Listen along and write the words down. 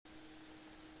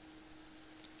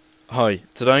Hi,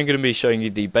 today I'm going to be showing you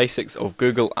the basics of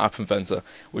Google App Inventor,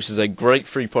 which is a great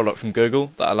free product from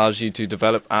Google that allows you to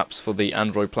develop apps for the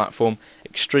Android platform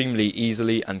extremely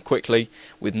easily and quickly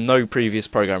with no previous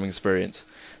programming experience.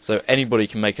 So anybody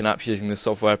can make an app using this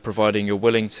software, providing you're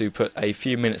willing to put a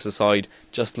few minutes aside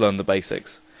just to learn the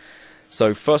basics.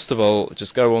 So first of all,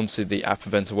 just go onto the App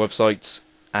Inventor website,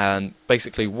 and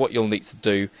basically what you'll need to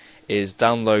do is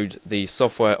download the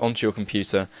software onto your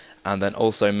computer, and then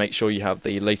also make sure you have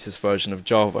the latest version of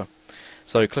Java.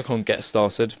 So click on Get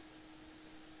Started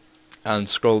and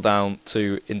scroll down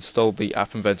to install the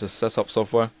App Inventor setup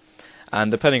software, and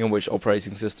depending on which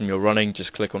operating system you're running,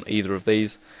 just click on either of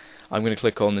these. I'm going to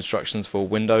click on instructions for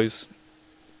Windows,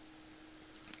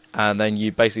 and then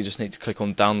you basically just need to click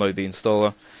on download the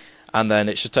installer, and then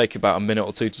it should take about a minute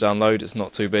or two to download. It's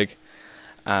not too big.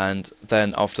 And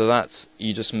then after that,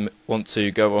 you just want to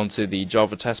go onto the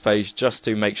Java test page just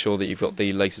to make sure that you've got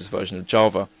the latest version of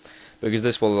Java, because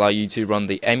this will allow you to run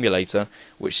the emulator,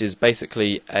 which is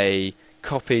basically a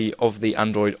copy of the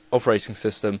Android operating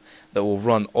system that will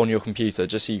run on your computer,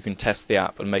 just so you can test the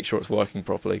app and make sure it's working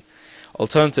properly.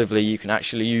 Alternatively, you can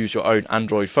actually use your own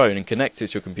Android phone and connect it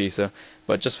to your computer,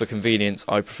 but just for convenience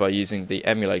I prefer using the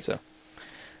emulator.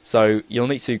 So you'll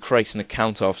need to create an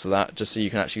account after that, just so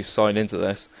you can actually sign into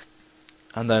this.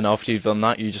 And then after you've done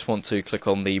that, you just want to click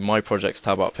on the My Projects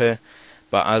tab up here.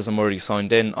 But as I'm already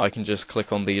signed in, I can just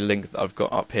click on the link that I've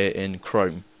got up here in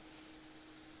Chrome.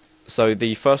 So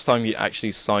the first time you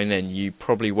actually sign in, you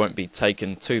probably won't be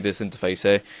taken to this interface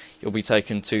here. You'll be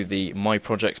taken to the My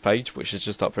Projects page, which is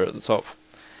just up here at the top.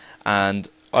 And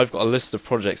I've got a list of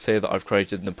projects here that I've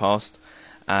created in the past,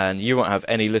 and you won't have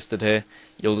any listed here.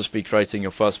 You'll just be creating your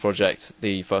first project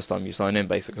the first time you sign in,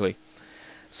 basically.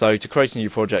 So to create a new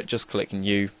project, just click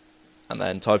New and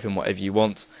then type in whatever you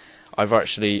want. I've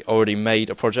actually already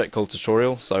made a project called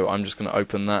Tutorial, so I'm just going to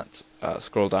open that,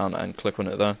 scroll down and click on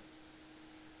it there.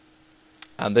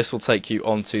 And this will take you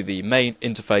onto the main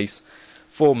interface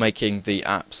for making the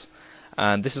apps.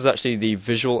 And this is actually the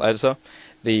visual editor,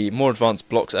 the more advanced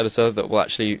blocks editor that will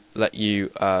actually let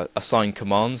you assign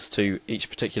commands to each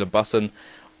particular button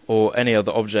or any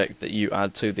other object that you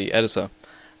add to the editor.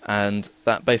 And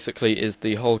that basically is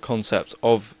the whole concept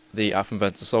of the App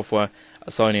Inventor software,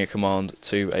 assigning a command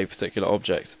to a particular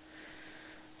object.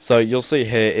 So you'll see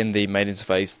here in the main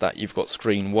interface that you've got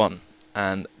screen 1,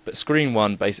 but screen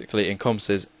 1 basically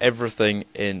encompasses everything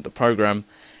in the program.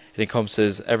 It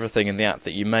encompasses everything in the app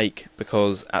that you make,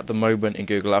 because at the moment in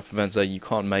Google App Inventor you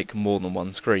can't make more than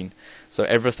one screen. So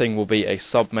everything will be a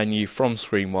sub-menu from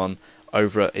screen 1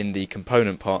 over in the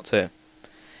component part here.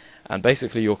 And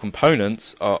basically your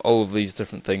components are all of these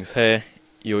different things here.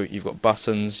 You've got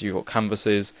buttons, you've got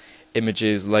canvases,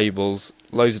 images, labels,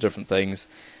 loads of different things,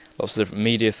 lots of different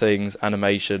media things,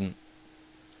 animation,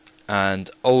 and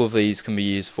all of these can be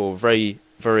used for very,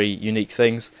 very unique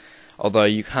things, although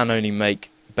you can only make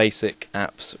basic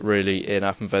apps really in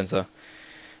App Inventor.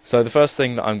 So the first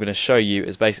thing that I'm going to show you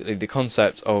is basically the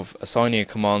concept of assigning a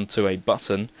command to a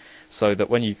button, so that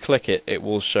when you click it, it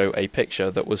will show a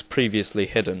picture that was previously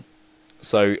hidden.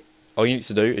 So all you need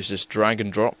to do is just drag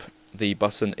and drop the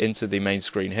button into the main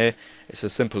screen here. It's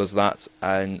as simple as that,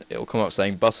 and it will come up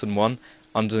saying button 1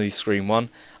 underneath screen 1.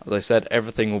 As I said,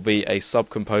 everything will be a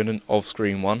subcomponent of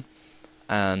screen 1,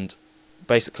 and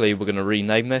basically we're going to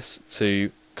rename this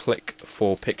to click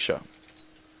for picture,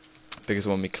 because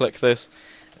when we click this,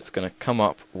 it's going to come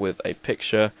up with a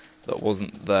picture that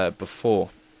wasn't there before.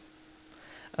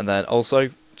 And then also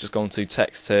just go on to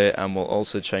text here, and we'll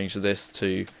also change this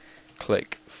to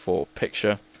click for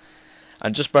picture.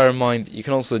 And just bear in mind that you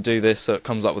can also do this so it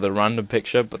comes up with a random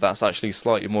picture, but that's actually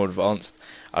slightly more advanced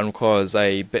and requires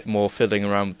a bit more fiddling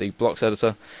around with the blocks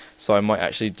editor, so I might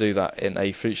actually do that in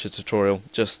a future tutorial,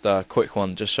 just a quick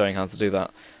one just showing how to do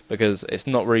that, because it's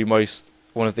not really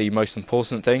one of the most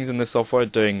important things in this software,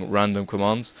 doing random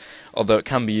commands, although it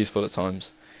can be useful at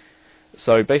times.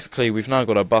 So basically we've now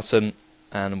got our button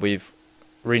and we've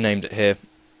renamed it here.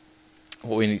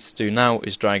 What we need to do now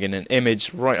is drag in an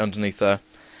image right underneath there,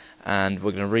 and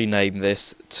we're going to rename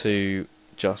this to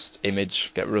just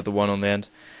image, get rid of the 1 on the end,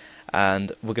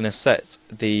 and we're going to set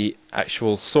the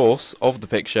actual source of the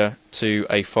picture to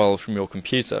a file from your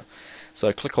computer.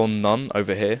 So click on None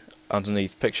over here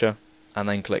underneath picture, and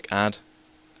then click Add,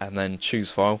 and then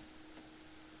choose File,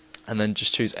 and then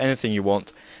just choose anything you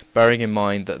want, bearing in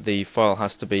mind that the file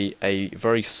has to be a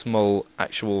very small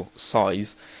actual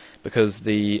size, because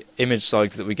the image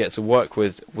size that we get to work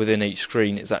with within each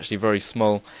screen is actually very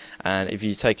small, and if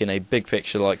you take in a big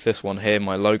picture like this one here,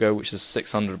 my logo, which is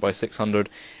 600 by 600,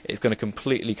 it's going to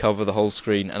completely cover the whole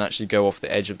screen and actually go off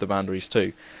the edge of the boundaries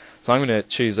too. So I'm going to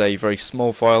choose a very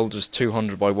small file, just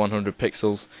 200 by 100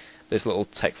 pixels, this little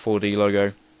Tech4D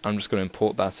logo. I'm just going to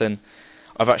import that in.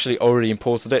 I've actually already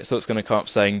imported it, so it's going to come up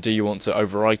saying, do you want to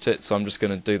overwrite it? So I'm just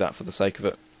going to do that for the sake of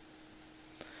it.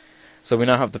 So we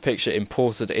now have the picture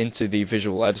imported into the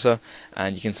visual editor,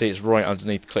 and you can see it's right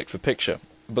underneath click for picture.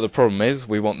 But the problem is,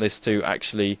 we want this to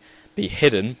actually be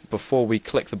hidden before we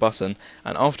click the button,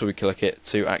 and after we click it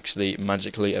to actually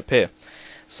magically appear.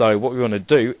 So what we want to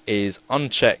do is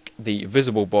uncheck the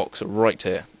visible box right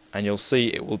here, and you'll see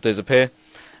it will disappear.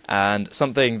 And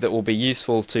something that will be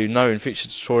useful to know in future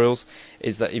tutorials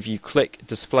is that if you click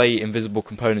Display Invisible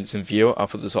Components in Viewer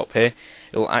up at the top here,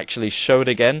 it will actually show it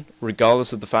again,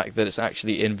 regardless of the fact that it's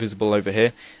actually invisible over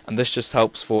here. And this just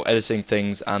helps for editing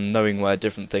things and knowing where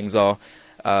different things are,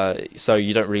 so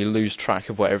you don't really lose track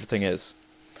of where everything is.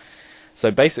 So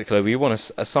basically, we want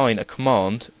to assign a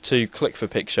command to click for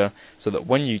picture so that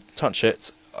when you touch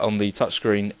it on the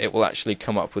touchscreen, it will actually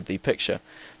come up with the picture.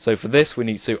 So for this, we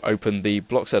need to open the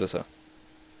blocks editor.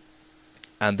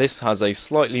 And this has a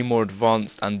slightly more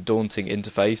advanced and daunting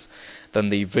interface than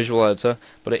the visual editor,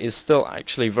 but it is still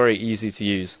actually very easy to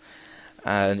use.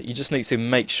 And you just need to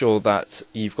make sure that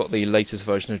you've got the latest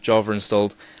version of Java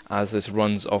installed, as this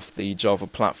runs off the Java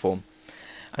platform.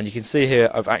 And you can see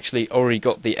here I've actually already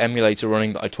got the emulator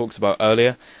running that I talked about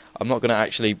earlier. I'm not going to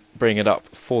actually bring it up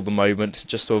for the moment,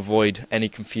 just to avoid any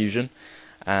confusion,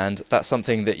 and that's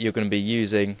something that you're going to be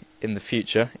using in the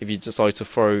future if you decide to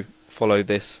follow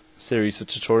this series of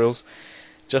tutorials,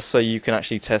 just so you can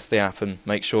actually test the app and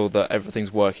make sure that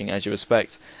everything's working as you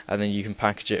expect, and then you can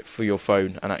package it for your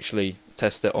phone and actually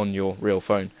test it on your real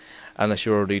phone, unless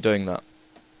you're already doing that.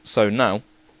 So now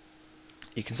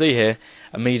you can see here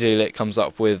immediately it comes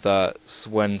up with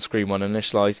when screen 1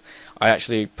 initialize. I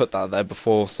actually put that there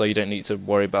before, so you don't need to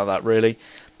worry about that really.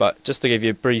 But just to give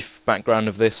you a brief background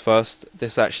of this first,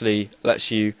 this actually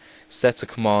lets you set a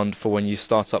command for when you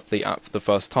start up the app the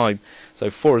first time. So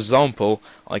for example,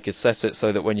 I could set it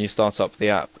so that when you start up the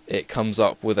app it comes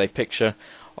up with a picture,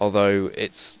 although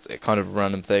it's a kind of a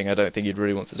random thing. I don't think you'd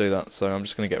really want to do that, so I'm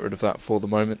just going to get rid of that for the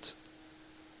moment.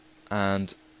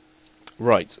 And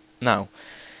right, now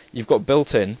you've got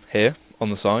built-in here on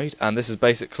the side, and this is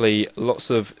basically lots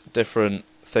of different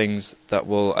things that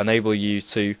will enable you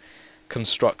to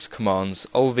construct commands.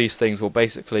 All of these things will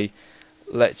basically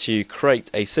let you create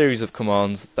a series of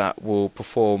commands that will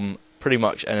perform pretty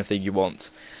much anything you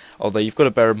want, although you've got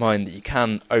to bear in mind that you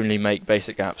can only make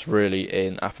basic apps really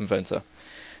in App Inventor.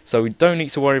 So we don't need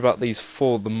to worry about these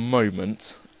for the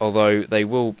moment, although they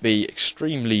will be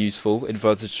extremely useful in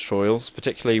further tutorials,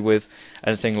 particularly with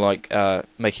anything like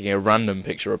making a random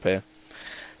picture appear.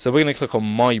 So we're going to click on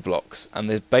My Blocks, and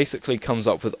this basically comes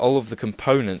up with all of the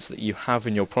components that you have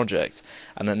in your project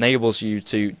and enables you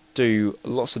to do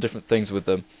lots of different things with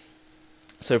them.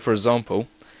 So for example,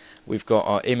 we've got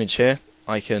our image here.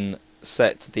 I can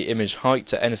set the image height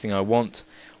to anything I want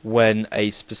when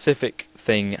a specific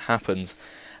thing happens.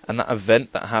 And that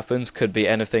event that happens could be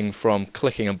anything from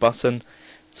clicking a button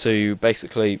to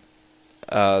basically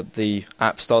the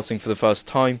app starting for the first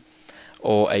time,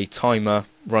 or a timer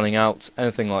running out,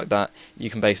 anything like that.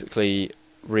 You can basically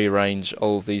rearrange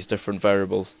all of these different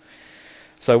variables.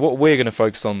 So what we're going to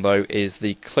focus on though is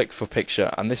the click for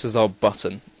picture, and this is our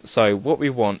button. So what we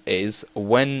want is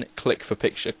when click for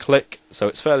picture click, so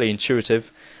it's fairly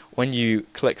intuitive. When you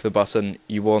click the button,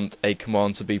 you want a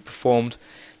command to be performed,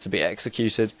 to be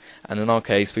executed, and in our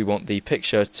case we want the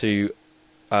picture to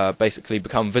basically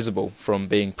become visible from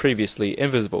being previously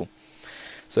invisible.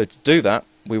 So to do that,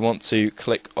 we want to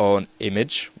click on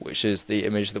image, which is the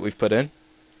image that we've put in,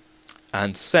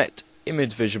 and set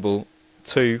image visible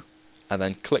to, and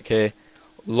then click here,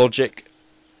 logic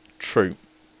true.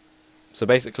 So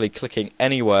basically clicking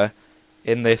anywhere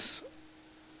in this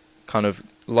kind of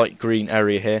light green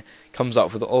area here comes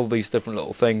up with all these different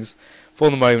little things.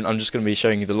 For the moment I'm just going to be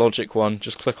showing you the logic one.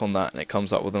 Just click on that and it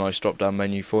comes up with a nice drop down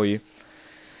menu for you.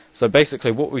 So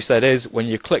basically what we said is when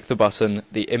you click the button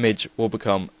the image will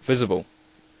become visible.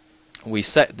 We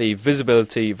set the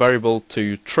visibility variable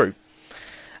to true,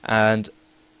 and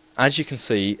as you can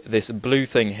see this blue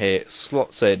thing here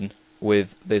slots in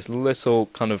with this little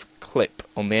kind of clip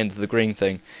on the end of the green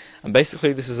thing, and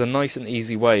basically this is a nice and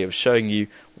easy way of showing you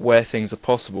where things are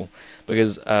possible,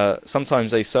 because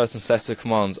sometimes a certain set of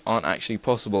commands aren't actually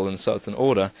possible in a certain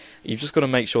order. You've just got to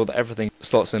make sure that everything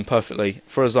slots in perfectly.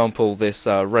 For example, this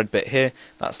red bit here,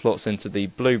 that slots into the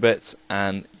blue bit,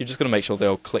 and you're just going to make sure they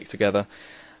all click together,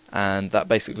 and that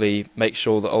basically makes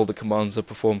sure that all the commands are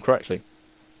performed correctly.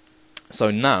 So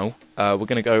now we're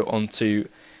going to go on to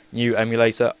new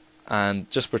emulator, and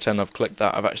just pretend I've clicked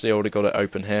that. I've actually already got it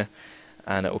open here,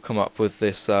 and it will come up with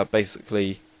this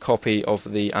basically copy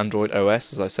of the Android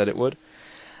OS, as I said it would.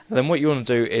 And then what you want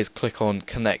to do is click on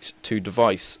Connect to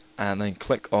Device, and then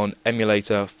click on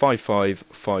Emulator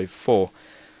 5554.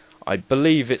 I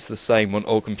believe it's the same on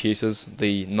all computers,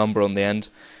 the number on the end,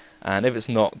 and if it's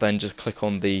not, then just click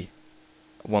on the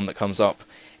one that comes up.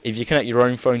 If you connect your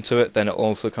own phone to it, then it'll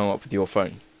also come up with your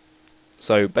phone.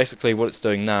 So basically what it's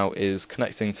doing now is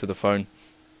connecting to the phone,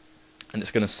 and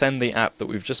it's going to send the app that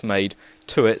we've just made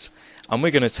to it, and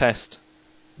we're going to test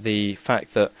the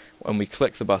fact that when we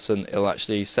click the button it'll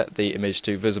actually set the image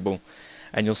to visible.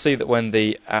 And you'll see that when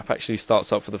the app actually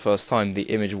starts up for the first time, the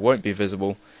image won't be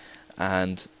visible,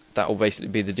 and that will basically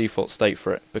be the default state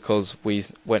for it, because we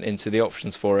went into the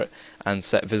options for it and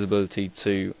set visibility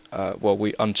to,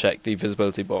 we unchecked the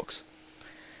visibility box.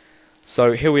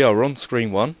 So here we are, we're on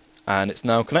screen 1, and it's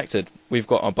now connected. We've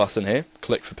got our button here,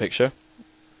 click for picture,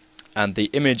 and the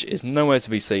image is nowhere to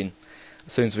be seen.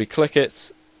 As soon as we click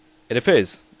it, it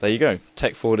appears. There you go,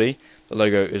 Tech4D, the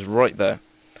logo is right there.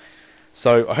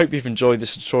 So I hope you've enjoyed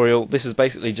this tutorial. This is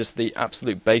basically just the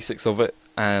absolute basics of it,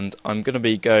 and I'm going to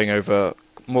be going over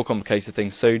more complicated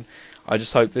things soon. I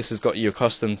just hope this has got you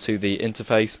accustomed to the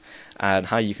interface and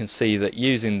how you can see that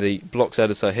using the blocks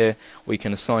editor here we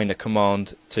can assign a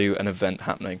command to an event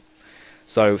happening.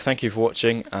 So thank you for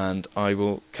watching, and I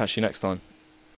will catch you next time.